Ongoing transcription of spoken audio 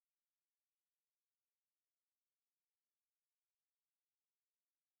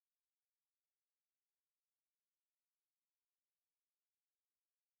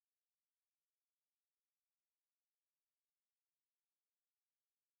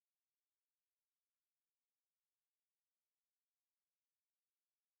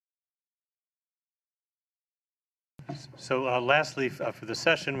So lastly, for the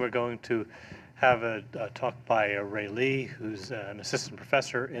session, we're going to have a talk by Ray Lee, who's an assistant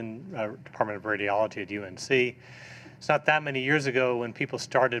professor in Department of Radiology at UNC. It's not that many years ago when people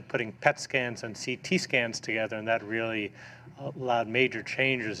started putting PET scans and CT scans together, and that really allowed major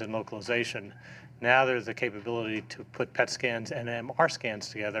changes in localization. Now there's the capability to put PET scans and MR scans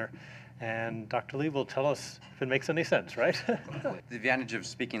together, and Dr. Lee will tell us if it makes any sense, right? The advantage of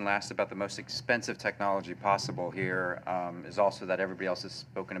speaking last about the most expensive technology possible here is also that everybody else has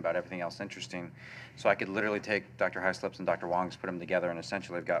spoken about everything else interesting. So I could literally take Dr. Heislip's and Dr. Wong's, put them together, and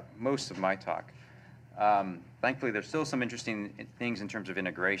essentially I've got most of my talk. Thankfully, there's still some interesting things in terms of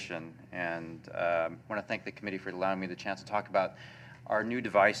integration, and I want to thank the committee for allowing me the chance to talk about our new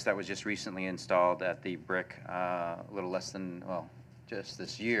device that was just recently installed at the BRIC, a little less than, well, just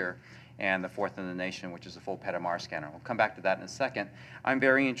this year, and the fourth in the nation, which is a full PET-MR scanner. We'll come back to that in a second. I'm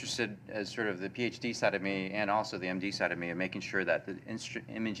very interested, as sort of the PhD side of me and also the MD side of me, in making sure that the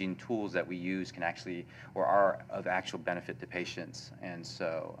imaging tools that we use can actually, or are of actual benefit to patients. And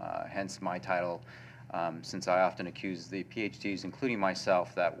so, hence my title, since I often accuse the PhDs, including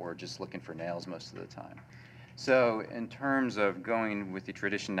myself, that we're just looking for nails most of the time. So in terms of going with the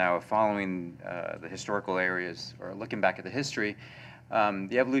tradition now of following the historical areas, or looking back at the history,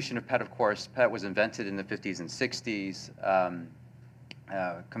 the evolution of PET, of course, PET was invented in the 50s and 60s.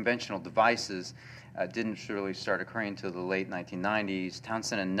 Conventional devices didn't really start occurring until the late 1990s.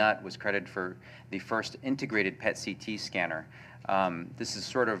 Townsend and Nutt was credited for the first integrated PET-CT scanner. This is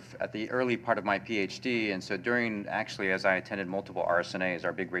sort of at the early part of my PhD, and so during, actually, as I attended multiple RSNAs,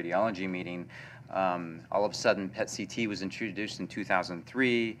 our big radiology meeting, all of a sudden PET-CT was introduced in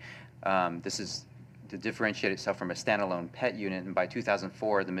 2003. This is to differentiate itself from a standalone PET unit, and by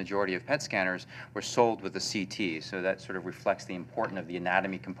 2004 the majority of PET scanners were sold with a CT, so that sort of reflects the importance of the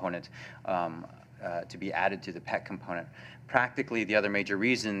anatomy component to be added to the PET component. Practically, the other major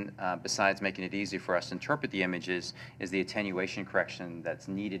reason, besides making it easy for us to interpret the images, is the attenuation correction that's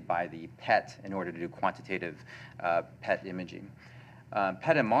needed by the PET in order to do quantitative PET imaging.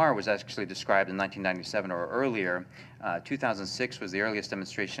 PET-MR was actually described in 1997 or earlier. 2006 was the earliest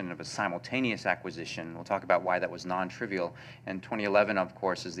demonstration of a simultaneous acquisition. We'll talk about why that was non-trivial. And 2011, of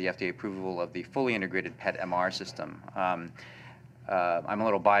course, is the FDA approval of the fully integrated PET-MR system. I'm a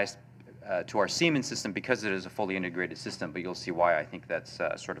little biased to our Siemens system because it is a fully integrated system, but you'll see why I think that's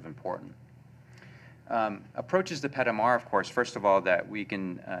sort of important. Approaches to PET-MR, of course, first of all, that we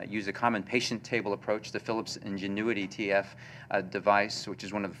can use a common patient table approach. The Philips Ingenuity TF device, which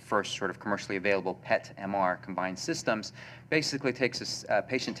is one of the first sort of commercially available PET-MR combined systems, basically takes a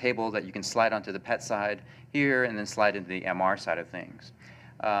patient table that you can slide onto the PET side here and then slide into the MR side of things.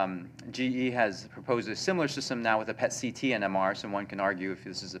 GE has proposed a similar system now with a PET-CT and MR, so one can argue if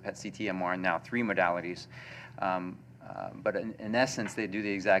this is a PET-CT MR, now 3 modalities. But in essence, they do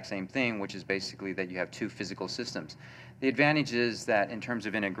the exact same thing, which is basically that you have 2 physical systems. The advantage is that in terms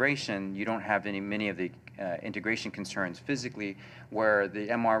of integration, you don't have many of the integration concerns physically, where the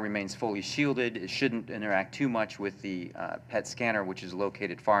MR remains fully shielded. It shouldn't interact too much with the PET scanner, which is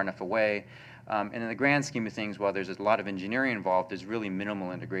located far enough away. And in the grand scheme of things, while there's a lot of engineering involved, there's really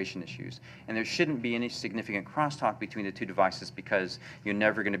minimal integration issues. And there shouldn't be any significant crosstalk between the 2 devices because you're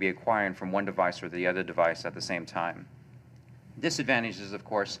never going to be acquiring from one device or the other device at the same time. Disadvantages, of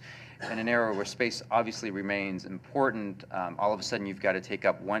course, in an era where space obviously remains important, all of a sudden you've got to take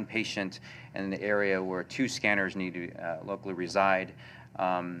up 1 patient in an area where 2 scanners need to locally reside.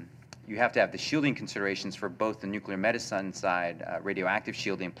 You have to have the shielding considerations for both the nuclear medicine side, radioactive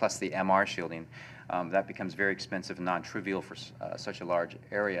shielding, plus the MR shielding. That becomes very expensive and non-trivial for such a large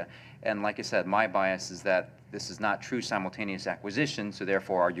area. And like I said, my bias is that this is not true simultaneous acquisition, so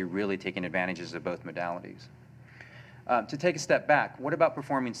therefore are you really taking advantages of both modalities? To take a step back, what about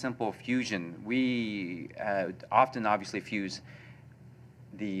performing simple fusion? We often obviously fuse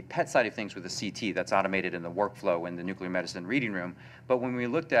the PET side of things with the CT that's automated in the workflow in the nuclear medicine reading room. But when we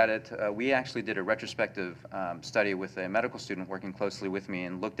looked at it, we actually did a retrospective study with a medical student working closely with me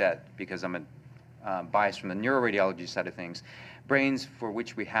and looked at, because I'm biased from the neuroradiology side of things, brains for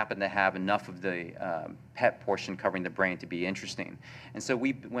which we happen to have enough of the PET portion covering the brain to be interesting. And so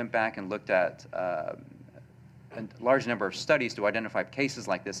we went back and looked at a large number of studies to identify cases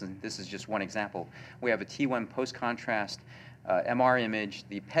like this, and this is just one example. We have a T1 post-contrast MR image,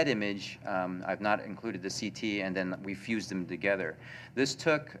 the PET image, I've not included the CT, and then we fused them together. This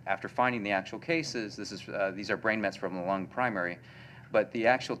took, after finding the actual cases, these are brain mets from the lung primary, But the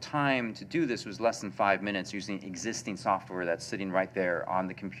actual time to do this was less than 5 minutes using existing software that's sitting right there on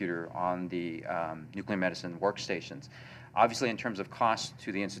the computer on the nuclear medicine workstations. Obviously, in terms of cost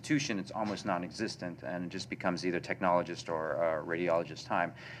to the institution, it's almost non-existent, and it just becomes either technologist or radiologist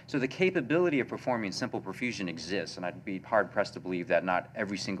time. So the capability of performing simple perfusion exists, and I'd be hard-pressed to believe that not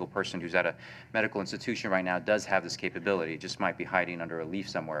every single person who's at a medical institution right now does have this capability. It just might be hiding under a leaf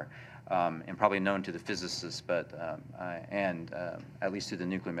somewhere, and probably known to the physicists, but at least to the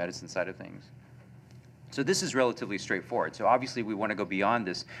nuclear medicine side of things. So this is relatively straightforward. So obviously, we want to go beyond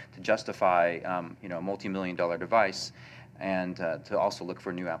this to justify, a multi-million-dollar device, and to also look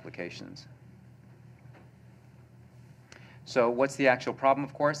for new applications. So what's the actual problem,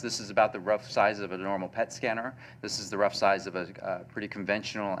 of course? This is about the rough size of a normal PET scanner. This is the rough size of a pretty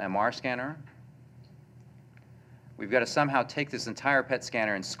conventional MR scanner. We've got to somehow take this entire PET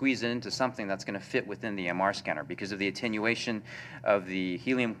scanner and squeeze it into something that's going to fit within the MR scanner because of the attenuation of the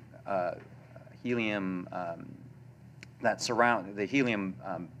helium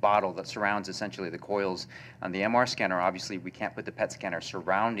bottle that surrounds essentially the coils on the MR scanner. Obviously, we can't put the PET scanner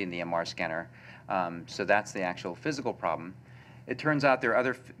surrounding the MR scanner, so that's the actual physical problem. It turns out there are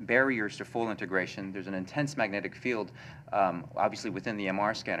other barriers to full integration. There's an intense magnetic field, obviously within the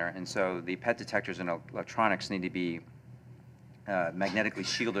MR scanner, and so the PET detectors and electronics need to be magnetically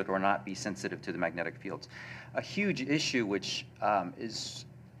shielded or not be sensitive to the magnetic fields. A huge issue, which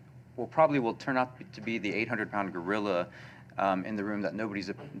probably will turn out to be the 800-pound gorilla in the room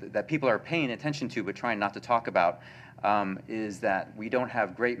that people are paying attention to but trying not to talk about, is that we don't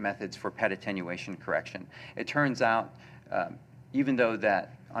have great methods for PET attenuation correction. It turns out, even though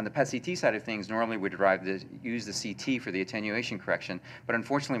that on the PET-CT side of things, normally we use the CT for the attenuation correction, but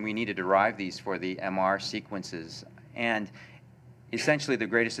unfortunately we need to derive these for the MR sequences. And essentially, the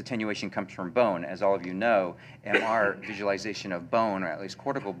greatest attenuation comes from bone. As all of you know, MR visualization of bone, or at least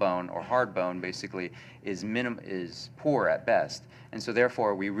cortical bone or hard bone, basically, is poor at best. And so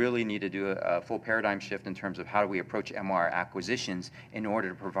therefore, we really need to do a full paradigm shift in terms of how do we approach MR acquisitions in order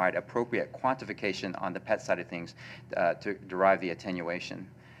to provide appropriate quantification on the PET side of things to derive the attenuation.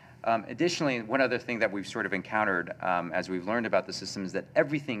 Additionally, one other thing that we've sort of encountered as we've learned about the system is that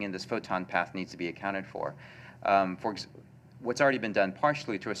everything in this photon path needs to be accounted for. What's already been done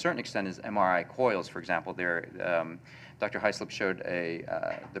partially to a certain extent is MRI coils, for example. Dr. Heislip showed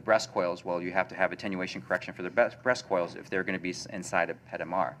the breast coils. Well, you have to have attenuation correction for the breast coils if they're going to be inside a PET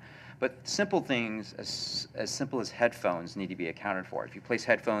MR. But simple things, as simple as headphones, need to be accounted for. If you place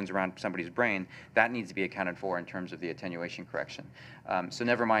headphones around somebody's brain, that needs to be accounted for in terms of the attenuation correction. So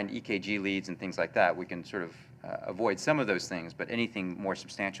never mind EKG leads and things like that. We can sort of avoid some of those things, but anything more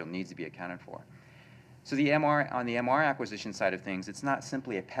substantial needs to be accounted for. So on the MR acquisition side of things, it's not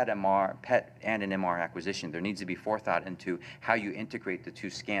simply a PET and an MR acquisition. There needs to be forethought into how you integrate the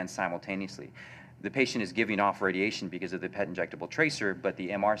two scans simultaneously. The patient is giving off radiation because of the PET injectable tracer, but the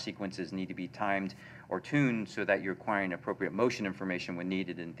MR sequences need to be timed or tuned so that you're acquiring appropriate motion information when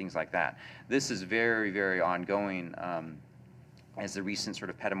needed and things like that. This is very, very ongoing as the recent sort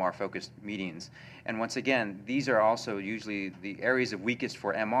of PET-MR-focused meetings. And once again, these are also usually the areas of weakest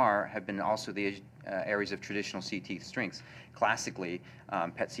for MR have been also the areas of traditional CT strengths. Classically,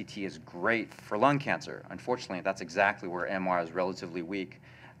 PET-CT is great for lung cancer. Unfortunately, that's exactly where MR is relatively weak.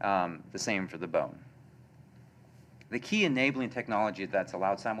 The same for the bone. The key enabling technology that's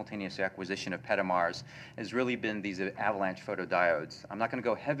allowed simultaneous acquisition of PET-MRs has really been these avalanche photodiodes. I'm not going to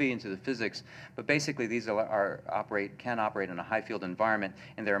go heavy into the physics, but basically these can operate in a high field environment,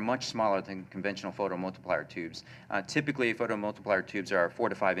 and they're much smaller than conventional photomultiplier tubes. Typically, photomultiplier tubes are 4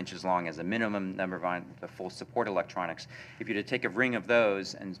 to 5 inches long as a minimum, never mind the full support electronics. If you were to take a ring of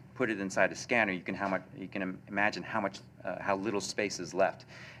those and put it inside a scanner, you can imagine how little space is left.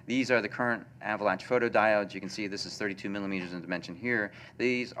 These are the current avalanche photodiodes. You can see this is 32 millimeters in dimension here.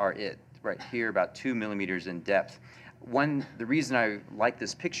 These are it right here, about 2 millimeters in depth. The reason I like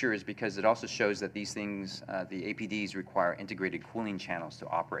this picture is because it also shows that these things, the APDs, require integrated cooling channels to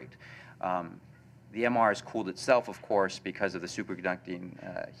operate. The MR is cooled itself, of course, because of the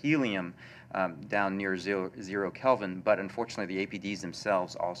superconducting helium down near zero Kelvin, but unfortunately the APDs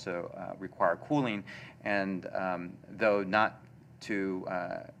themselves also require cooling, and though not to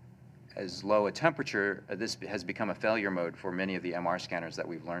as low a temperature, this has become a failure mode for many of the MR scanners that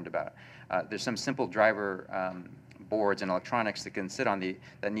we've learned about. There's some simple driver boards and electronics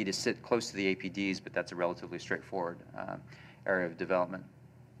that need to sit close to the APDs, but that's a relatively straightforward area of development.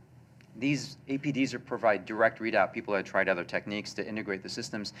 These APDs provide direct readout. People have tried other techniques to integrate the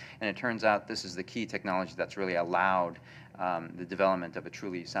systems, and it turns out this is the key technology that's really allowed the development of a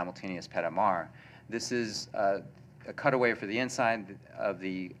truly simultaneous PET-MR. This is a cutaway for the inside of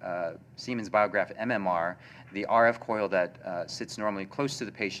the Siemens Biograph MMR. The RF coil that sits normally close to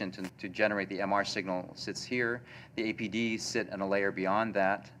the patient to generate the MR signal sits here. The APDs sit in a layer beyond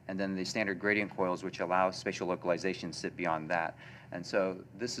that, and then the standard gradient coils, which allow spatial localization, sit beyond that. And so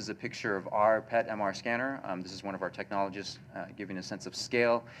this is a picture of our PET MR scanner. This is one of our technologists giving a sense of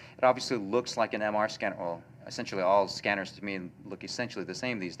scale. It obviously looks like an MR scanner. Well, essentially all scanners to me look essentially the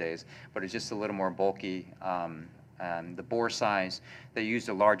same these days, but it's just a little more bulky. The bore size, they used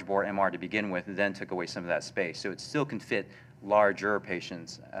a large bore MR to begin with and then took away some of that space. So it still can fit larger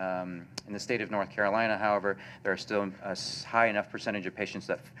patients. In the state of North Carolina, however, there are still a high enough percentage of patients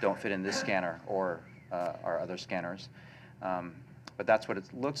that don't fit in this scanner or our other scanners. But that's what it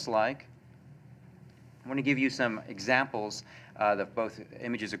looks like. I want to give you some examples of both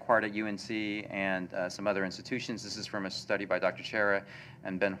images acquired at UNC and some other institutions. This is from a study by Dr. Chera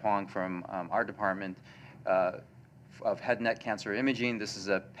and Ben Huang from our department of head and neck cancer imaging. This is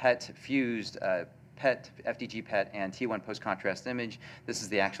a PET-fused PET, FDG PET, and T1 post-contrast image. This is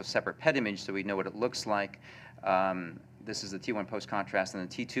the actual separate PET image, so we know what it looks like. This is the T1 post-contrast and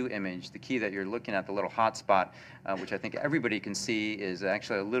the T2 image. The key that you're looking at, the little hot spot, which I think everybody can see, is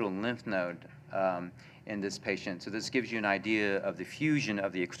actually a little lymph node in this patient. So this gives you an idea of the fusion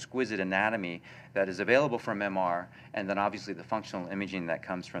of the exquisite anatomy that is available from MR, and then obviously the functional imaging that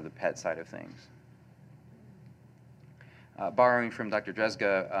comes from the PET side of things. Borrowing from Dr.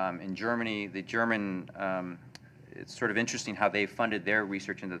 Drezga in Germany, the German it's sort of interesting how they funded their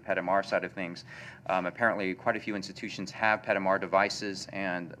research into the PET-MR side of things. Apparently, quite a few institutions have PET-MR devices,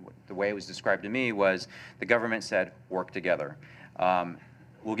 and the way it was described to me was the government said, work together.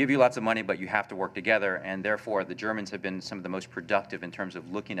 We'll give you lots of money, but you have to work together, and therefore the Germans have been some of the most productive in terms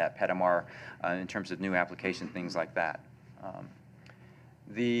of looking at PET-MR in terms of new applications, things like that.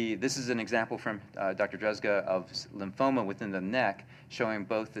 This is an example from Dr. Drezga of lymphoma within the neck, showing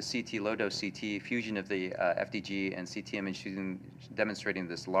both the CT, low-dose CT, fusion of the FDG and CT image, demonstrating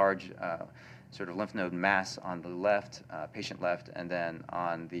this large sort of lymph node mass on the left, patient left, and then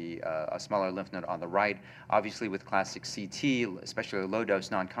on the a smaller lymph node on the right. Obviously, with classic CT, especially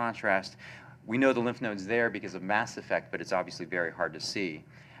low-dose non-contrast, we know the lymph node's there because of mass effect, but it's obviously very hard to see.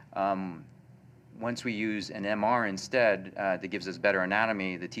 Once we use an MR instead that gives us better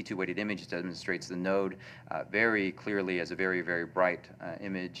anatomy, the T2 weighted image demonstrates the node very clearly as a very, very bright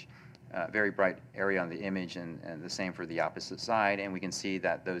image, very bright area on the image, and the same for the opposite side. And we can see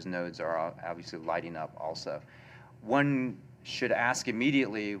that those nodes are obviously lighting up also. One should ask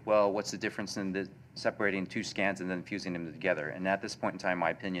immediately, well, what's the difference in separating two scans and then fusing them together? And at this point in time, my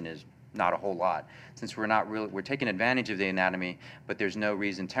opinion is not a whole lot, since we're taking advantage of the anatomy, but there's no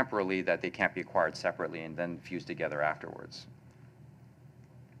reason temporally that they can't be acquired separately and then fused together afterwards.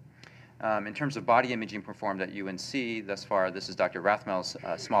 In terms of body imaging performed at UNC thus far, this is Dr. Rathmel's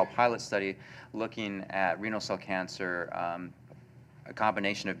small pilot study looking at renal cell cancer, a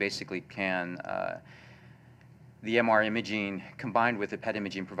combination of basically the MR imaging combined with the PET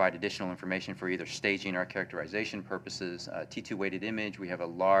imaging provide additional information for either staging or characterization purposes. T2 weighted image, we have a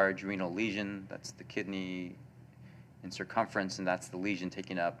large renal lesion. That's the kidney in circumference, and that's the lesion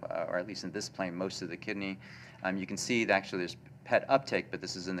taking up, or at least in this plane, most of the kidney. You can see that actually there's PET uptake, but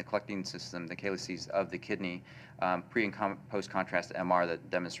this is in the collecting system, the calyces of the kidney, pre and post contrast MR that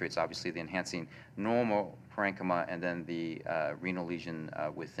demonstrates obviously the enhancing normal parenchyma and then the renal lesion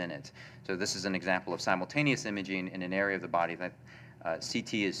within it. So this is an example of simultaneous imaging in an area of the body that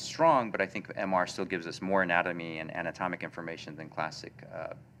CT is strong, but I think MR still gives us more anatomy and anatomic information than classic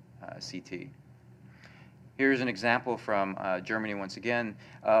CT. Here's an example from Germany once again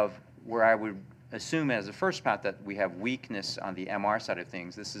of where I would assume as a first path that we have weakness on the MR side of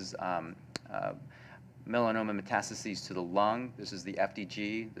things. This is melanoma metastases to the lung. This is the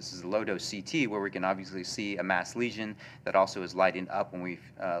FDG. This is the low-dose CT, where we can obviously see a mass lesion that also is lighting up when we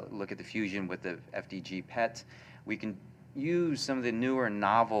look at the fusion with the FDG PET. We can use some of the newer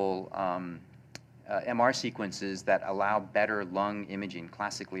novel MR sequences that allow better lung imaging.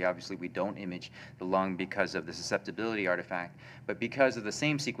 Classically, obviously, we don't image the lung because of the susceptibility artifact, but because of the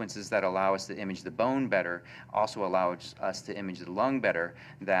same sequences that allow us to image the bone better, also allows us to image the lung better,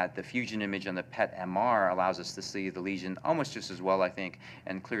 that the fusion image on the PET MR allows us to see the lesion almost just as well, I think,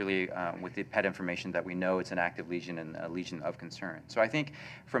 and clearly with the PET information that we know it's an active lesion and a lesion of concern. So I think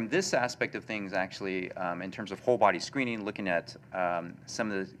from this aspect of things, actually, in terms of whole body screening, looking at some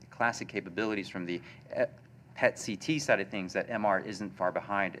of the classic capabilities from the PET CT side of things, that MR isn't far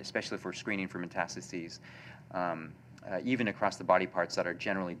behind, especially for screening for metastases, even across the body parts that are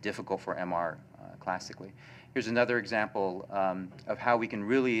generally difficult for MR classically. Here's another example of how we can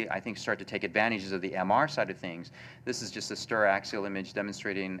really, I think, start to take advantages of the MR side of things. This is just a stereoaxial image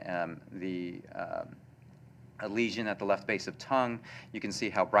demonstrating a lesion at the left base of tongue. You can see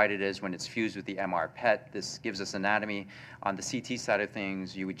how bright it is when it's fused with the MR PET. This gives us anatomy. On the CT side of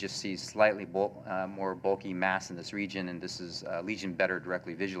things, you would just see slightly more bulky mass in this region, and this is a lesion better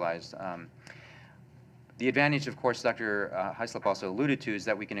directly visualized. The advantage, of course, Dr. Heislop also alluded to, is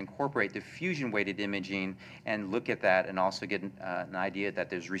that we can incorporate diffusion-weighted imaging and look at that and also get an idea that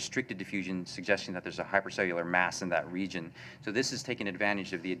there's restricted diffusion, suggesting that there's a hypercellular mass in that region. So this is taking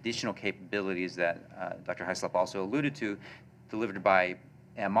advantage of the additional capabilities that Dr. Heislop also alluded to, delivered by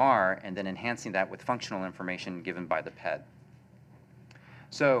MR, and then enhancing that with functional information given by the PET.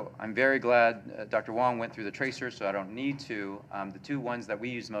 So I'm very glad Dr. Wong went through the tracers, so I don't need to. The two ones that we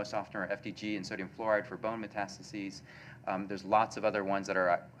use most often are FDG and sodium fluoride for bone metastases. There's lots of other ones that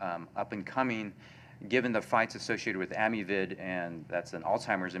are up and coming. Given the fights associated with Amivid, and that's an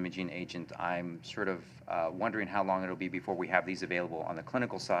Alzheimer's imaging agent, I'm sort of wondering how long it'll be before we have these available on the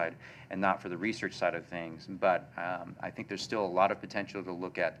clinical side and not for the research side of things. But I think there's still a lot of potential to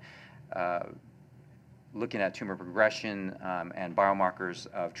look at looking at tumor progression and biomarkers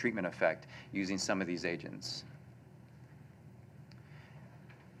of treatment effect using some of these agents.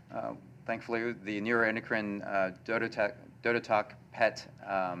 Thankfully, the neuroendocrine Dotatalk PET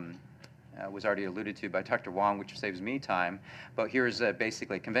was already alluded to by Dr. Wong, which saves me time. But here's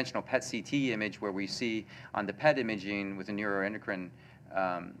basically a conventional PET CT image where we see on the PET imaging with a neuroendocrine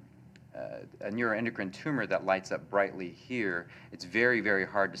tumor that lights up brightly here. It's very, very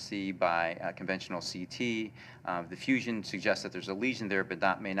hard to see by conventional CT. The fusion suggests that there's a lesion there, but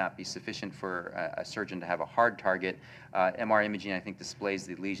that may not be sufficient for a surgeon to have a hard target. MR imaging, I think, displays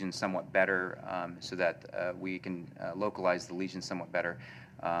the lesion somewhat better so that we can localize the lesion somewhat better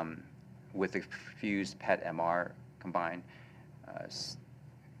with the fused PET MR combined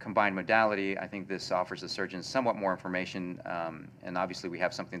modality. I think this offers the surgeon somewhat more information, and obviously we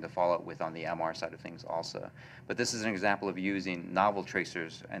have something to follow up with on the MR side of things also. But this is an example of using novel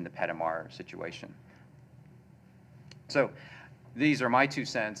tracers in the PET-MR situation. So these are my 2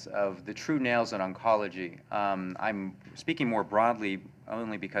 cents of the true nails in oncology. I'm speaking more broadly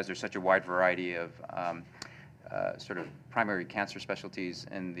only because there's such a wide variety of sort of primary cancer specialties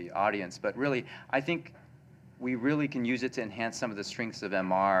in the audience, but really, I think we really can use it to enhance some of the strengths of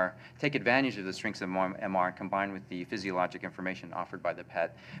MR, take advantage of the strengths of MR combined with the physiologic information offered by the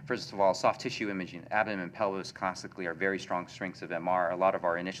PET. First of all, soft tissue imaging, abdomen and pelvis classically are very strong strengths of MR. A lot of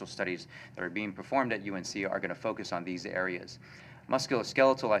our initial studies that are being performed at UNC are going to focus on these areas.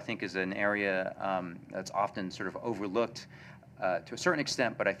 Musculoskeletal, I think, is an area that's often sort of overlooked to a certain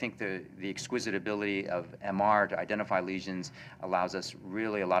extent, but I think the exquisite ability of MR to identify lesions allows us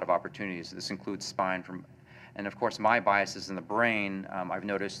really a lot of opportunities. This includes spine and of course my bias is in the brain. I've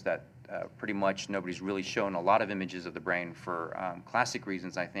noticed that pretty much nobody's really shown a lot of images of the brain for classic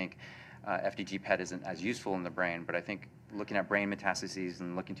reasons. I think FDG PET isn't as useful in the brain, but I think looking at brain metastases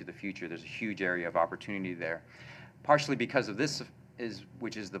and looking to the future, there's a huge area of opportunity there. Partially because of this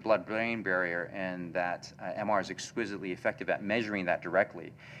which is the blood-brain barrier, and that MR is exquisitely effective at measuring that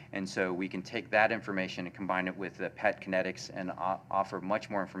directly. And so we can take that information and combine it with the PET kinetics and offer much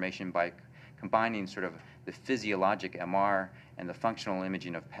more information by combining sort of the physiologic MR and the functional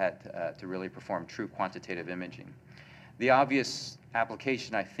imaging of PET to really perform true quantitative imaging. The obvious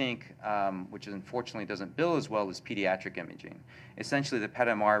application, I think, which unfortunately doesn't bill as well, is pediatric imaging. Essentially, the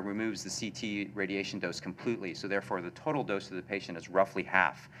PET-MR removes the CT radiation dose completely, so therefore the total dose of the patient is roughly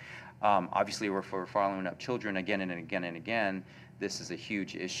half. Obviously, if we're following up children again and again and again, this is a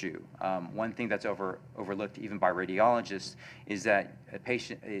huge issue. One thing that's overlooked even by radiologists is that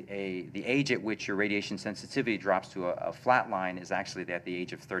the age at which your radiation sensitivity drops to a flat line is actually at the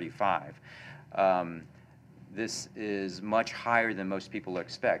age of 35. This is much higher than most people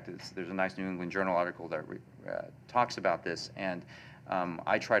expect. There's a nice New England Journal article that talks about this, and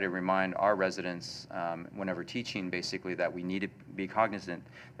I try to remind our residents whenever teaching basically that we need to be cognizant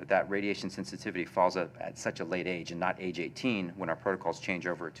that radiation sensitivity falls at such a late age and not age 18 when our protocols change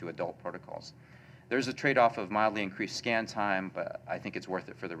over to adult protocols. There's a trade-off of mildly increased scan time, but I think it's worth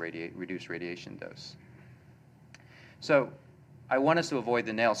it for the reduced radiation dose. So I want us to avoid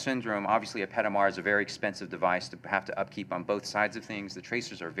the nail syndrome. Obviously, a PET-MR is a very expensive device to have to upkeep on both sides of things. The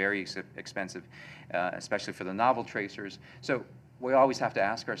tracers are very expensive, especially for the novel tracers. So we always have to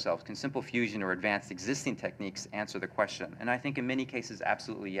ask ourselves, can simple fusion or advanced existing techniques answer the question? And I think in many cases,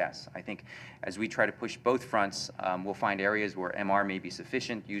 absolutely yes. I think as we try to push both fronts, we'll find areas where MR may be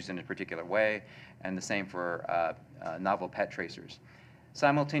sufficient, used in a particular way, and the same for novel PET tracers.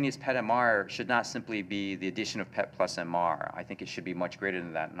 Simultaneous PET-MR should not simply be the addition of PET plus MR. I think it should be much greater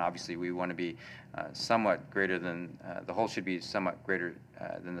than that, and obviously we want to be somewhat greater than, the whole should be somewhat greater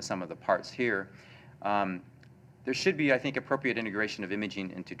than the sum of the parts here. There should be, I think, appropriate integration of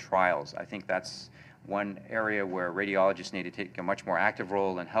imaging into trials. I think that's one area where radiologists need to take a much more active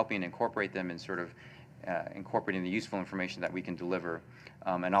role in helping incorporate them in sort of incorporating the useful information that we can deliver,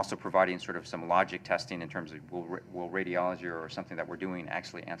 and also providing sort of some logic testing in terms of will radiology or something that we're doing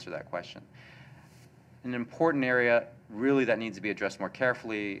actually answer that question. An important area really that needs to be addressed more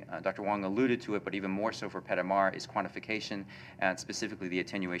carefully, Dr. Wong alluded to it, but even more so for PET-MR, is quantification and specifically the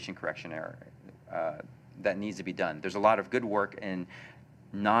attenuation correction error that needs to be done. There's a lot of good work in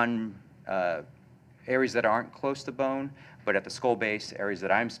areas that aren't close to bone, but at the skull base, areas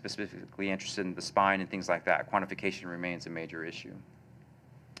that I'm specifically interested in, the spine and things like that, quantification remains a major issue.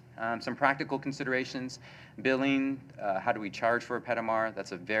 Some practical considerations, billing, how do we charge for a PET-MR?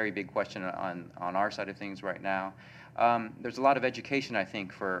 That's a very big question on our side of things right now. There's a lot of education, I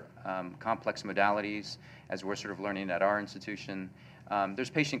think, for complex modalities, as we're sort of learning at our institution. There's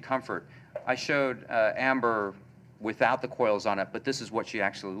patient comfort. I showed Amber without the coils on it, but this is what she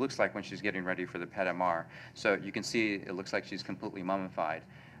actually looks like when she's getting ready for the PET-MR. So you can see it looks like she's completely mummified.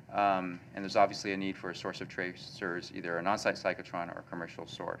 And there's obviously a need for a source of tracers, either an on-site cyclotron or a commercial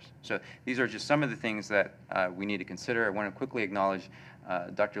source. So these are just some of the things that we need to consider. I want to quickly acknowledge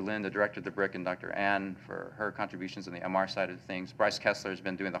Dr. Lin, the director of the BRIC, and Dr. Ann for her contributions on the MR side of things. Bryce Kessler has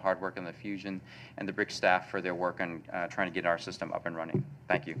been doing the hard work on the fusion, and the BRIC staff for their work on trying to get our system up and running.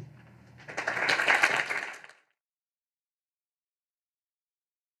 Thank you.